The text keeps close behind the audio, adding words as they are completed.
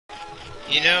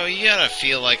You know, you gotta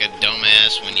feel like a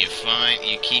dumbass when you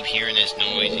keep hearing this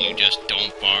noise and you just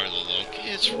don't bother to look.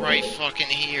 It's right fucking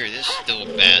here. This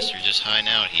little bastard just hiding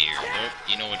out here. Well,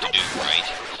 you know what to do, right?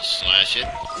 Just slash it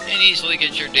and easily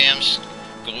get your damn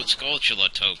gold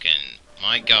sculptula token.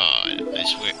 My god, I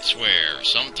swear,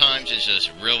 sometimes it's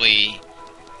just really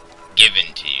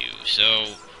given to you.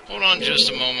 So, hold on just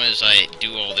a moment as I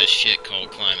do all this shit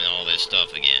called climbing all this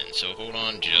stuff again. So hold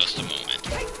on just a moment.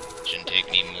 Shouldn't take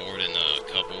me more than a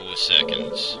couple of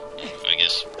seconds. I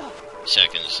guess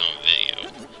seconds on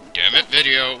video. Damn it,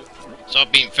 video!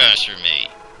 Stop being faster than me.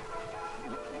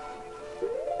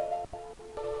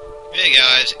 Hey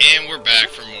guys, and we're back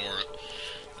for more.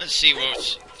 Let's see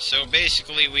what's... So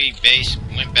basically we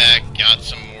went back, got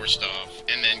some more stuff,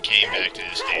 and then came back to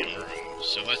this damn room.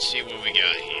 So let's see what we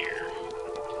got here.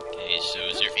 Okay, so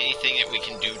is there anything that we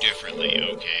can do differently?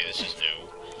 Okay, this is new.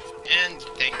 And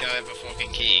thank God I have a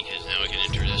fucking key, because now I can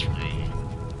enter this room.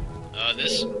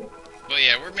 But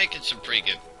yeah, we're making some pretty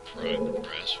good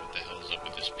progress. What the hell is up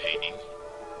with this painting?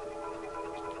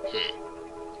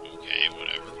 Okay,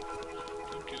 whatever.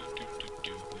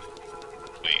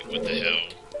 Wait, what the hell?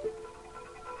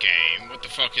 Game, what the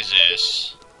fuck is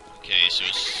this? Okay, so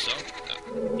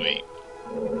wait.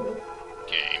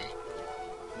 Game.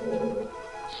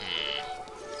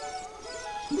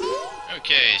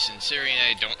 Okay, since Siri and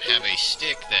I don't have a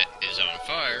stick that is on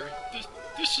fire...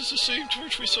 This is the same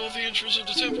torch we saw at the entrance of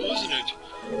the temple, isn't it?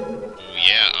 Oh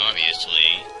yeah,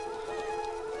 obviously.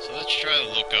 So let's try to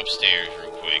look upstairs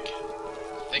real quick.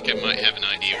 I think I might have an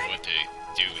idea of what to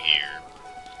do here.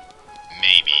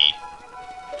 Maybe.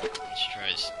 Let's try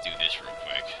to do this real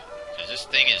quick. Because this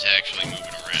thing is actually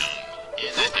moving around.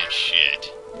 And that did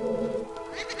shit.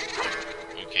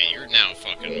 Okay, you're now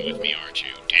fucking with me, aren't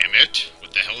you? Damn it!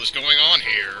 What the hell is going on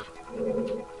here?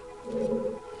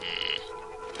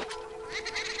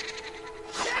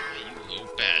 You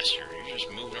little bastard. You're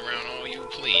just moving around all you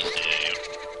please today.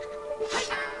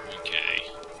 Okay.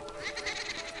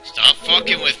 Stop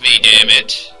fucking with me, damn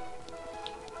it!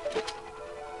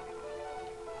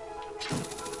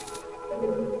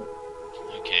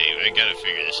 Okay, I gotta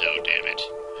figure this out, damn it.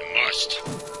 I must.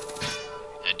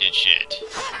 That did shit.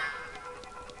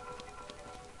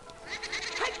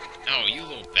 Oh, you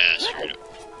little bastard.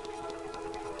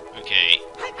 Okay,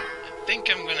 I think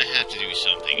I'm gonna have to do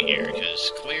something here,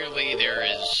 because clearly there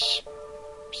is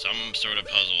some sort of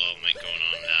puzzle element going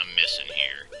on that I'm missing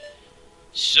here.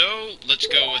 So, let's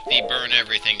go with the burn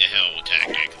everything to hell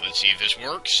tactic. Let's see if this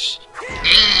works.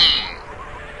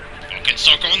 Fucking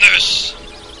suck on this!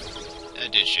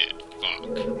 That did shit. Fuck.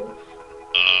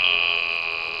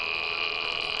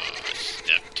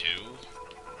 Step 2.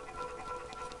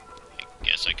 I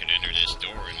guess I could enter this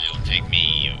door and it'll take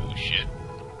me, oh shit,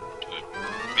 to a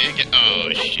big,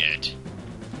 oh shit.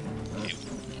 Okay,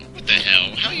 what the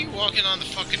hell? How are you walking on the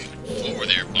fucking floor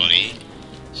there, buddy?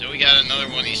 So we got another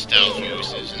one of these stealth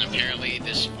uses, and apparently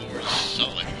this floor is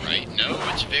solid, right? No,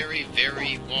 it's very,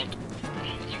 very Oh,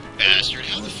 you bastard.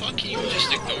 How the fuck can you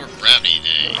just ignore gravity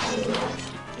today?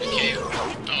 Okay,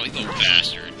 oh, you little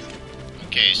bastard.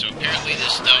 Okay, so apparently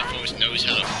this stealth host knows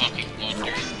how to fucking walk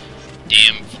through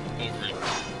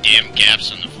damn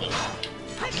gaps on the floor.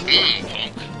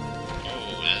 Punk.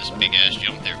 Oh, that's a big ass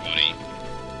jump there, buddy.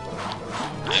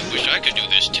 I wish I could do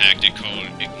this tactic called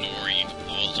ignoring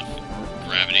laws of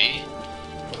gravity.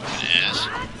 An ass.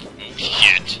 Oh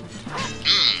shit.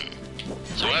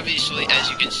 So obviously, as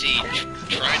you can see,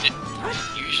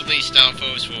 usually stealth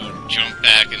hosts will jump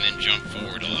back and then jump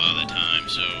forward a lot of the time,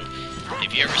 so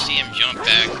if you ever see him jump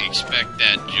back, expect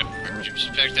that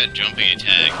jumping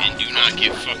attack, and do not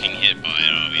get fucking hit by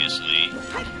it, obviously.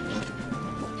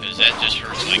 Because that just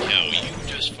hurts like hell. You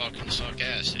just fucking suck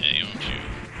ass today, don't you?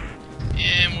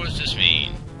 And what does this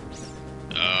mean?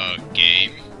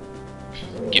 Game?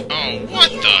 Oh,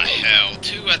 what the hell?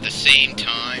 2 at the same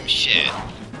time? Shit.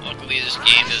 Luckily, this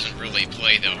game doesn't really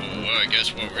play the whole, I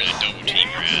guess what, we're gonna double team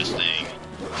your ass thing.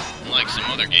 Unlike some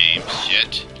other games.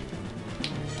 Shit.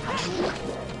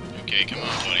 Okay, come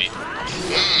on, buddy.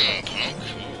 Punk.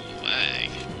 Oh, lag.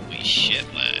 Holy shit,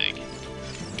 lag.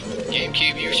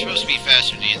 GameCube, you're supposed to be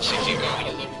faster than the N64. Oh,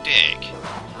 you little dick.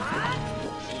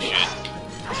 Oh, shit.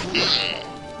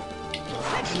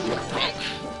 Punk.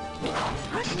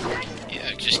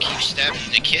 Yeah, just keep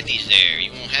stabbing the kidneys there.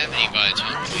 You won't have any by the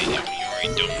time you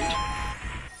already don't.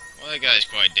 Well, that guy's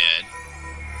quite dead.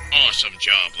 Awesome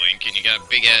job, Link, and you got a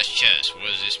big-ass chest. What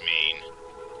does this mean?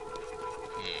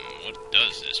 What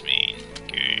does this mean?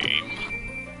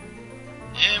 Game.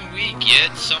 And we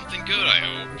get something good, I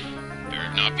hope.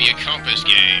 Better not be a compass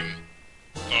game.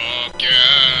 Fuck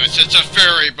yes, it's a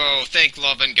fairy bow, thank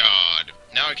love and God.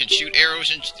 Now I can shoot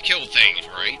arrows and kill things,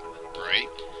 right? Right?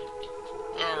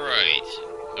 Alright.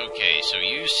 Okay, so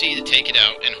use C to take it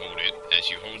out and hold it. As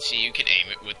you hold C, you can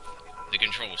aim it with the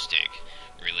control stick.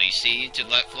 Release C to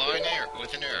let fly an arrow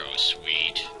with an arrow.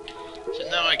 Sweet. So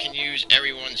now I can use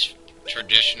everyone's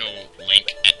traditional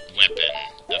Link weapon,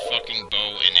 the fucking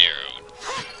bow and arrow.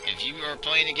 If you are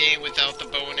playing a game without the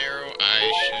bow and arrow,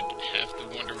 I should have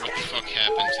to wonder what the fuck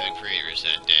happened to the creators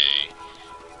that day.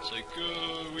 It's like,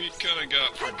 we kinda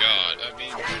forgot. I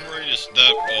mean, Boomerang is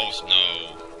that close.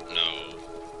 No.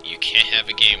 You can't have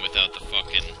a game without the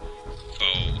fucking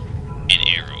bow and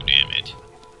arrow, damn it.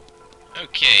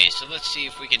 Okay, so let's see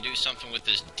if we can do something with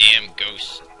this damn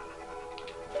ghost.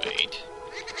 Wait.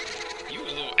 You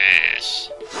little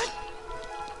ass.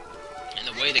 And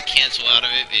the way to cancel out of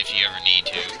it, if you ever need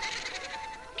to.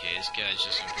 Okay, this guy's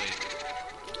just gonna play.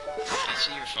 Let's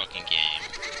see your fucking game.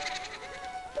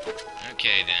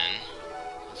 Okay then.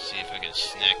 Let's see if I can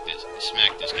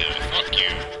smack this guy. Fuck you.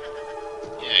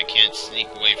 Yeah, I can't sneak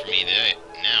away from me there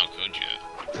now, could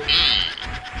you?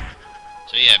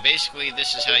 So yeah, basically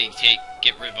this is how you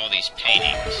get rid of all these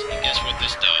paintings. And guess what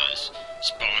this does?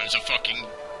 Spawns a fucking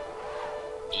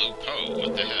blue Poe.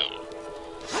 What the hell?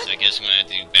 So I guess I'm gonna have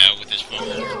to battle with this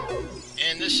fucker.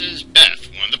 And this is Beth,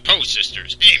 one of the Poe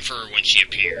sisters. Aim for her when she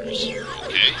appears.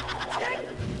 Okay.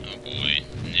 Oh boy.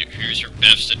 And here's her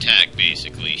Beth's attack,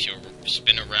 basically. She'll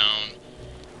spin around.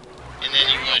 And then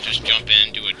you want to just jump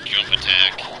in, do a jump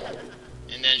attack.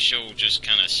 And then she'll just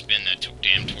kind of spin that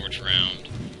damn torch around.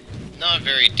 Not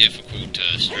very difficult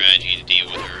strategy to deal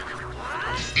with her.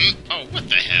 Oh, what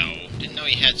the hell? Didn't know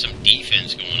he had some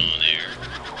defense going on there.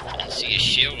 Didn't see a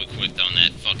shield equipped on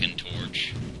that fucking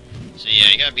torch. So yeah,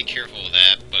 you gotta be careful of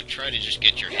that, but try to just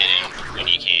get your hit in when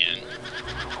you can.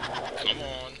 Come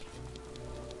on.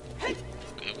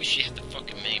 I wish you had the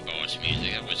fucking main boss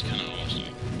music, that was kinda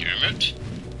awesome. Damn it.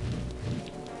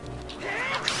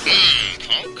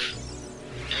 Punk.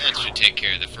 And that should take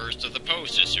care of the first of the Poe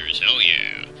sisters, hell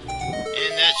yeah.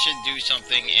 And that should do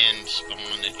something and spawn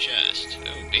a chest.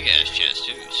 Oh, big ass chest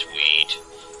too, sweet.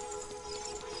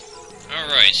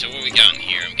 Alright, so what we got in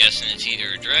here? I'm guessing it's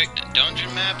either a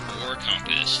dungeon map or a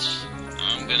compass.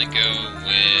 I'm gonna go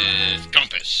with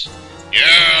compass.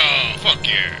 Yeah! Fuck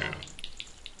yeah!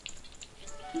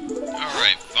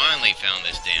 Alright, finally found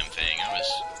this damn thing. I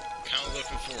was kind of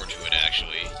looking forward to it,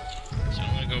 actually. So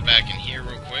I'm gonna go back in here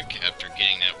real quick after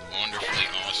getting that wonderfully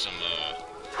awesome,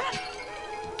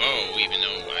 bow, even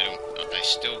though I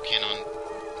still cannot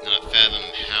not fathom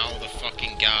how the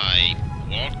fucking guy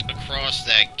walked across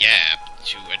that gap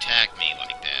to attack me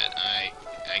like that.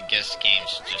 I guess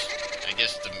I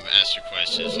guess the Master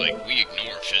Quest is like, we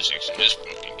ignore physics in this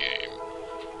fucking game.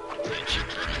 And you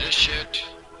burn this shit.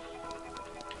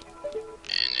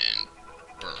 And then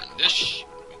burn this.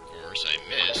 Of course, I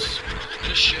miss. Burn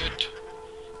this shit.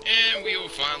 And we will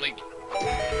finally, like,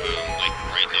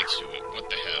 right next to it. What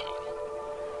the hell?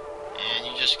 And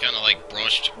you just kind of, like,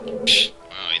 brushed. Wow,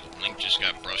 Link just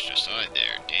got brushed aside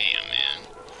there. Damn, man.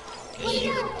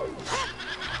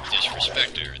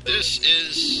 Disrespected her. This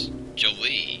is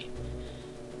Jolie.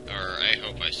 Or, I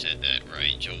hope I said that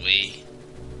right. Jolie.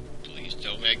 Please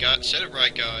tell me I said it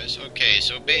right, guys. Okay,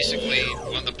 so basically,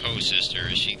 one of the Poe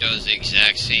sisters, she does the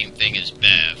exact same thing as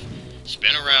Beth.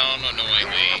 Spin around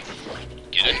annoyingly.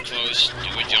 Get in close,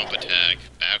 do a jump attack,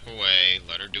 back away,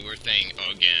 let her do her thing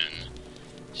again.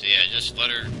 So yeah, just let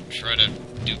her try to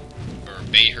do, or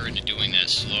bait her into doing that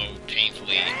slow,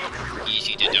 painfully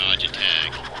easy to dodge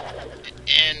attack.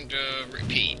 And,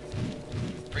 repeat.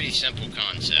 Pretty simple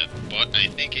concept, but I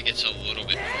think it gets a little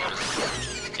bit harder.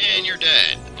 And you're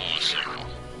dead. Awesome.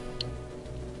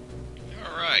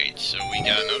 Alright, so we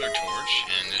got another torch,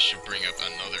 and this should bring up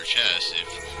another chest if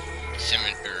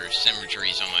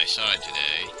symmetry's on my side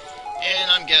today. And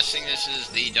I'm guessing this is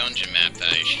the dungeon map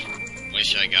that I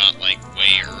wish I got, like,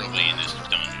 way early in this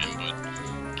dungeon, but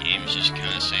the game's just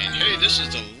kind of saying, hey, this is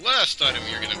the last item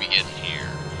you're going to be getting here.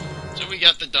 So we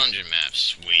got the dungeon map,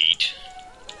 sweet.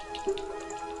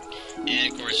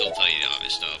 And, of course, I'll tell you the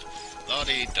obvious stuff.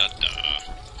 La-di-da-da.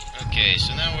 Okay,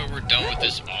 so now that we're done with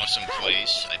this awesome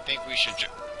place, I think we should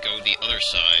go the other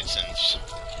side, since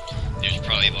there's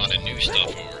probably a lot of new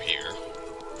stuff over here.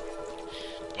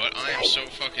 But I am so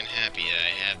fucking happy that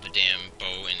I have the damn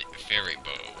bow and fairy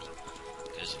bow.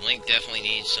 Because Link definitely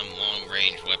needs some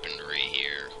long-range weaponry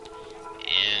here.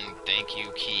 And thank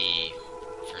you, Key,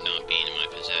 for not being in my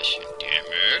possession. Damn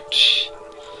it!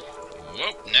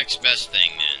 Well, next best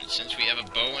thing then. Since we have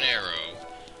a bow and arrow,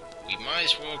 we might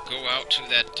as well go out to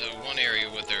that one area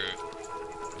with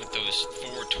those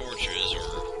 4 torches, or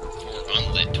 4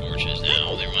 unlit torches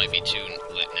now. There might be 2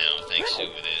 lit now, thanks to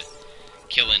the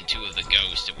killing 2 of the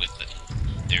ghosts with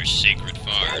their sacred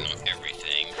fire and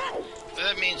everything. But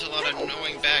that means a lot of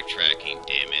annoying backtracking,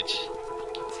 damn it.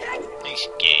 Thanks,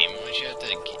 game. Why'd you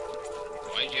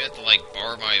have to, like,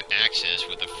 bar my access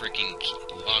with a freaking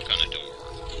lock on a door?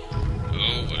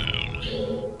 Oh, well.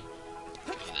 Oh,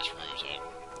 this room's all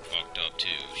fucked up, too.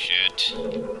 Shit.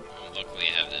 Well, luckily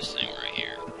I have this thing right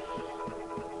here.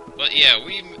 But, yeah,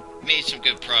 we made some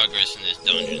good progress in this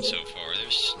dungeon so far.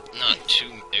 There's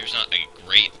not a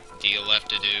great deal left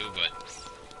to do, but,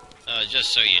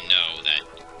 just so you know that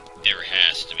there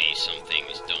has to be some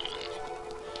things done.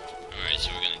 Alright,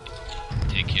 so we're gonna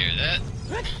take care of that.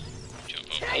 Jump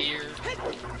up here.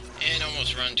 And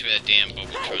almost run into that damn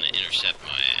bubble trying to intercept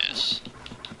my ass.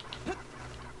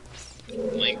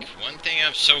 Link, one thing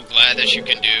I'm so glad that you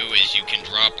can do is you can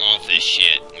drop off this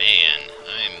shit. Man,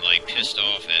 I'm like pissed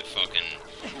off at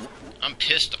I'm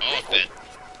pissed off at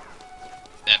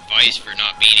that Vice for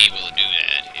not being able to do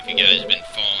that. If you guys have been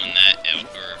following that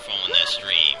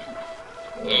stream.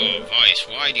 Oh, Vice,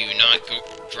 why do you not go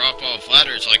drop off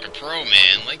ladders like a pro,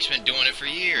 man? Link's been doing it for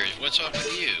years. What's up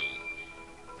with you?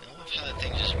 I love how that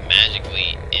thing just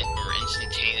magically or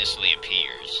instantaneously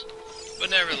appears. But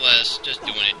nevertheless, just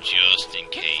doing it just in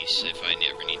case, if I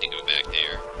never need to go back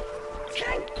there. Which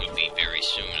could be very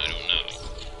soon, I don't know.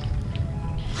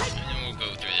 And then we'll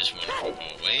go through this wonderful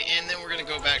hallway, and then we're going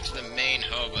to go back to the main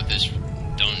hub of this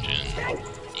dungeon.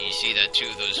 And you see that 2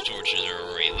 of those torches are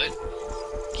already lit.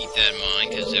 Keep that in mind,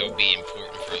 because that will be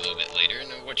important for a little bit later.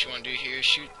 And then what you want to do here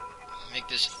is make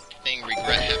this thing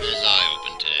regret having his eye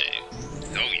open today.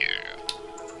 Oh yeah.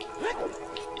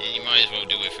 And you might as well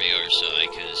do it for the other side,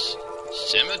 because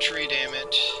symmetry, damn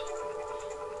it.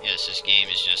 Yes, this game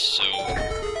is just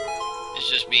it's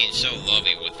just being so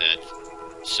lovey with that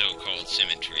so-called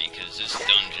symmetry, because this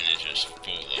dungeon is just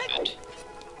full of it.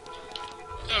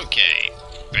 Okay,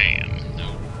 bam,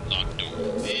 no locked door.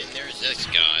 And there's this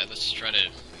guy. Let's try to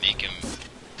make him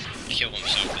kill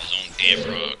himself with his own damn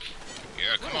rock.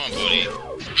 Yeah, come on, buddy.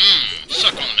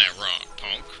 Suck on that rock,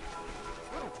 punk.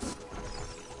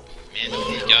 Man, don't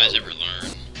these guys ever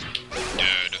learn?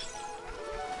 Dude.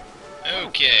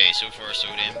 Okay, so far so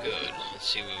damn good. Let's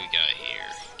see what we got here.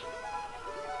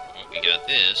 Well, we got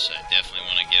this. I definitely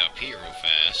want to get up here real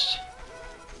fast.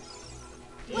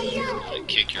 I'm gonna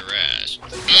kick your ass.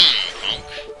 Punk.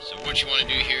 So what you want to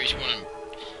do here is you want to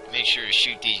make sure to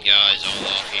shoot these guys all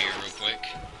off here real quick.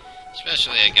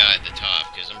 Especially that guy at the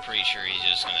top, because I'm pretty sure he's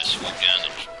just gonna swoop down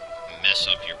and mess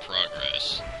up your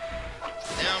progress.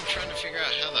 Now I'm trying to figure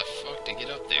out how the fuck to get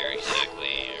up there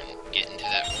exactly, and get into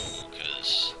that hole,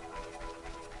 because...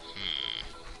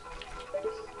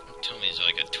 Tell me there's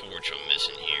like a torch I'm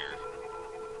missing here.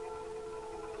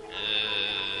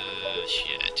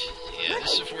 Shit. Yeah,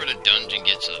 this is where the dungeon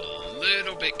gets a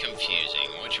little bit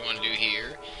confusing. What you want to do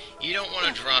here, you don't want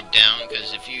to drop down,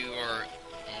 because if you are...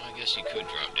 Well, I guess you could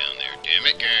drop down there. Damn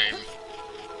it, game!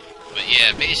 But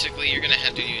yeah, basically you're going to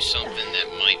have to do something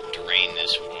that might drain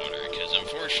this water, because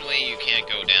unfortunately you can't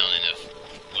go down in a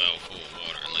well full of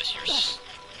water unless you're...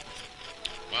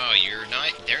 Wow,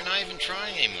 they're not even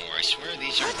trying anymore. I swear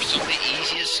these are some of the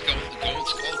easiest gold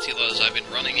Skulltulas I've been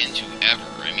running into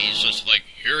ever. I mean, it's just like,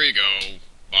 here you go,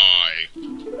 bye.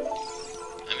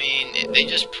 I mean, they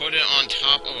just put it on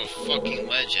top of a fucking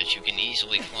ledge that you can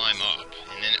easily climb up.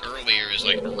 And then earlier it was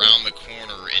like around the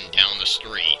corner and down the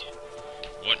street.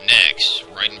 What next?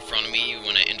 Right in front of me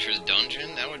when I enter the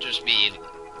dungeon? That would just be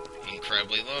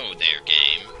incredibly low there,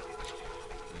 game.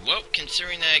 Well,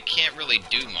 considering that I can't really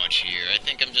do much here, I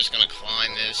think I'm just gonna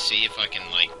climb this, see if I can,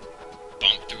 like,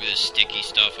 bump through this sticky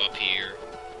stuff up here.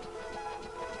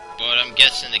 But I'm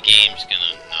guessing the game's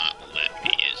gonna not let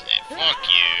me, isn't it? Fuck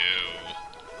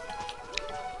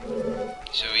you!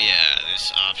 So yeah,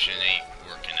 this option ain't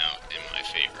working out in my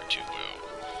favor too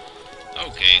well.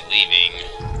 Okay, leaving.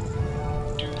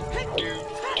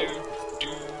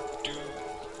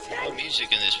 The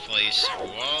music in this place,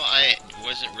 while I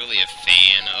wasn't really a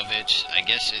fan of it, I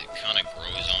guess it kind of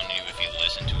grows on you if you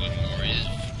listen to it more. It is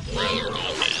rather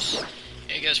ominous.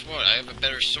 Hey, guess what? I have a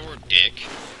better sword, dick.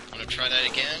 Wanna try that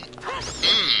again?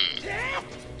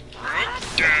 Alright,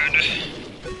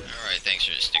 thanks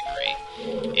for the stickery.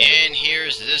 And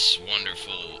here's this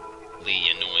wonderfully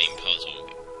annoying puzzle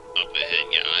up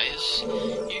ahead, guys.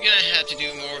 You're gonna have to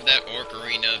do more of that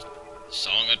Ocarina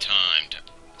Song of Time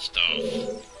stuff.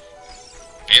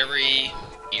 Very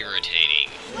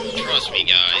irritating. Trust me,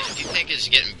 guys, if you think it's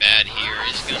getting bad here,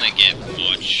 it's gonna get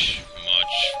much,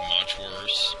 much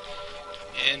worse.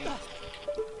 And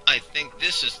I think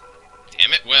this is...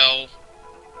 Damn it, well...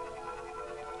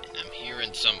 And I'm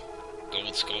hearing some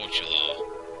gold Skulltula.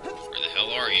 Where the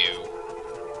hell are you?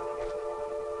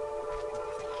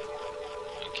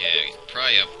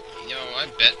 probably up... You know, I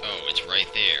bet... Oh, it's right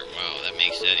there. Wow, that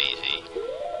makes that easy.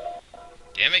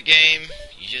 Damn it, game.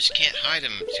 You just can't hide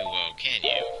them too well, can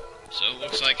you? So it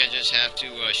looks like I just have to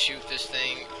shoot this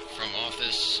thing from off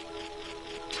this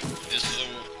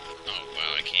little... Oh,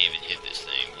 wow, I can't even hit this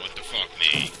thing. What the fuck,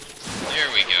 me? There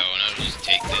we go, and I'll just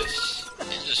take this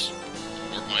and just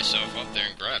work myself up there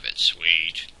and grab it.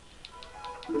 Sweet.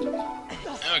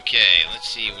 Okay, let's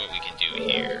see what we can do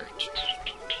here.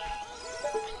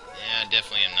 Yeah, I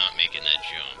definitely am not making that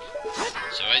jump.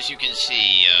 So as you can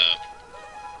see,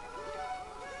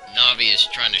 Navi is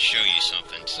trying to show you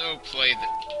something. So play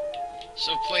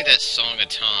that Song of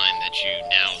Time that you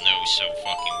now know so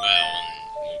fucking well,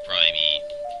 and will probably be...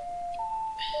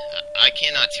 I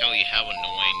cannot tell you how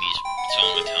annoying these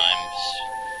Song of Times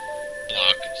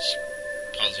block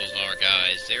puzzles are,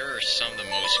 guys. They are some of the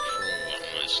most cruel,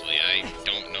 honestly. I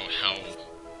don't know how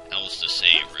else to say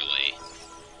it, really.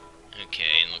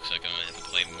 Okay, and looks like I'm gonna have to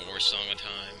play more Song of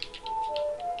Time.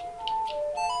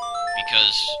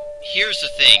 Because, here's the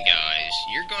thing, guys.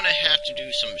 You're gonna have to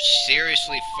do some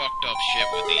seriously fucked up shit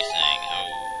with these things.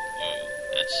 Oh,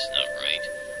 that's not right.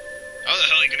 How the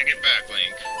hell are you gonna get back,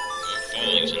 Link? Oh,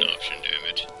 falling's an option, damn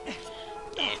it.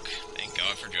 Fuck, thank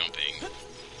God for jumping.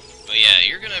 But yeah,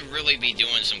 you're gonna really be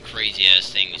doing some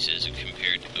crazy-ass things as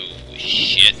compared to... Oh,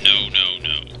 shit, no.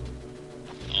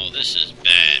 Oh, this is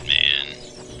bad, man.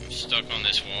 I'm stuck on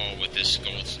this wall with this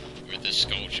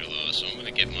sculpture, though, so I'm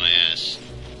gonna get my ass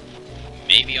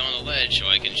maybe on a ledge so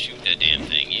I can shoot that damn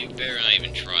thing. You better not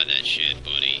even try that shit,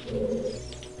 buddy.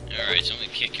 Alright, so I'm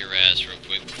gonna kick your ass real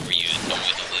quick before you annoy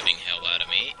the living hell out of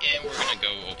me, and we're gonna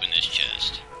go open this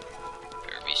chest.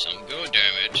 Better be something good,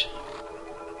 damn it.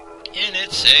 And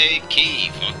it's a key,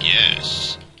 fuck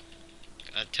yes.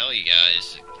 Gotta tell you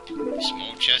guys, the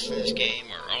small chests in this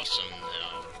game are awesome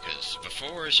now, because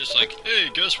before it's just like, hey,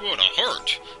 guess what, a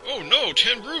heart! Oh no,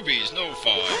 10 rubies, no 5.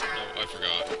 No, I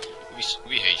forgot.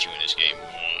 We hate you in this game. 1.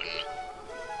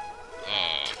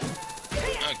 Oh.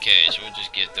 Okay, so we'll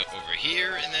just get over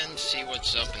here, and then see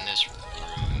what's up in this room.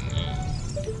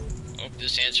 Hope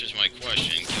this answers my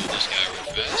question. Kill this guy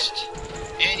real fast.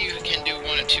 And you can do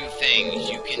one of two things.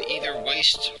 You can either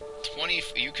waste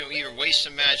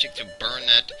some magic to burn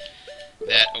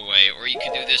that away, or you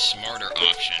can do this smarter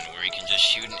option, where you can just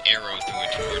shoot an arrow through a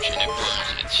torch and it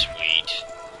burns it. Sweet.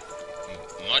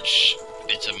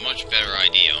 It's a much better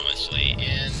idea, honestly.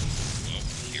 And, well,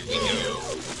 here we go.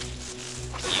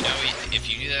 You know, if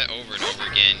you do that over and over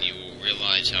again, you will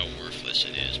realize how worthless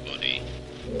it is, buddy.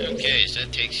 Okay, so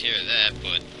that takes care of that,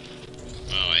 but...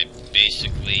 Well, I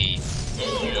basically...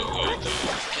 Whoa.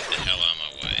 Get the hell out of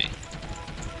my way.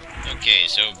 Okay,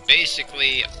 so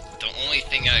basically, the only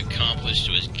thing I accomplished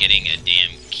was getting a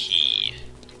damn key.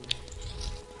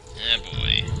 Ah,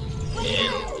 boy.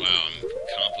 And, wow, I'm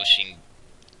accomplishing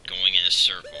going in a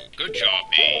circle. Good job,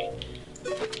 me.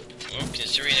 Well,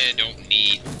 considering I don't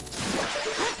need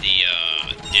the,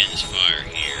 Den's fire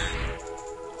here,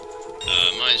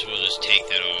 might as well just take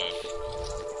that off,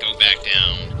 go back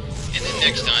down, and then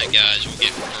next time, guys, we'll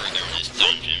get further in this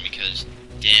dungeon, because,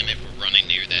 damn it, we're running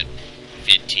near that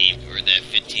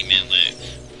 15-minute limit.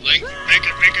 Link, make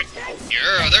it!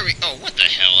 Yeah, there we... Oh, what the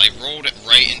hell? I rolled it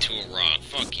right into a rock.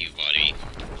 Fuck you, buddy.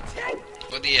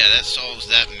 But yeah, that solves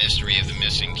that mystery of the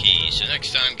missing key. So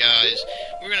next time, guys,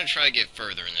 we're gonna try to get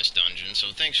further in this dungeon.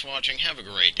 So thanks for watching, have a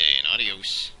great day, and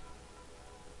adios.